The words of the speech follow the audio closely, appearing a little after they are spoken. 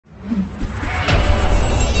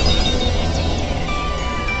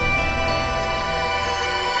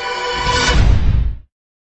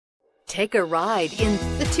Take a ride in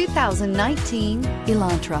the 2019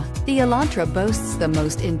 Elantra. The Elantra boasts the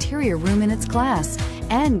most interior room in its class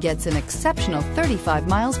and gets an exceptional 35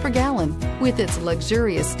 miles per gallon. With its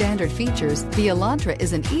luxurious standard features, the Elantra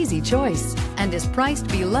is an easy choice and is priced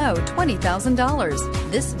below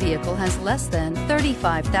 $20,000. This vehicle has less than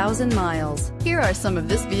 35,000 miles. Here are some of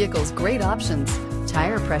this vehicle's great options: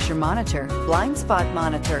 tire pressure monitor, blind spot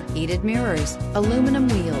monitor, heated mirrors, aluminum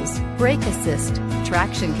wheels, brake assist,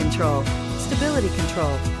 traction control, stability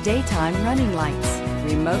control, daytime running lights,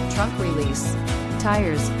 remote trunk release,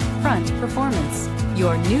 tires, front performance.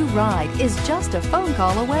 Your new ride is just a phone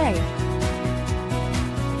call away.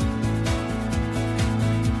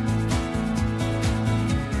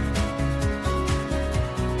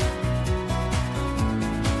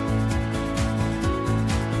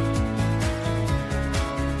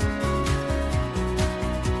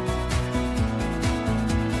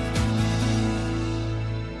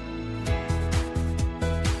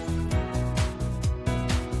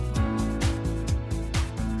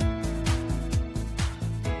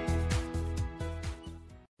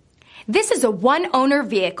 This is a one-owner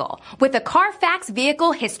vehicle with a Carfax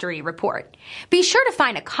Vehicle History Report. Be sure to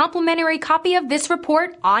find a complimentary copy of this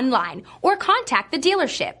report online or contact the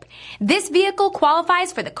dealership. This vehicle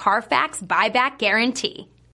qualifies for the Carfax Buyback Guarantee.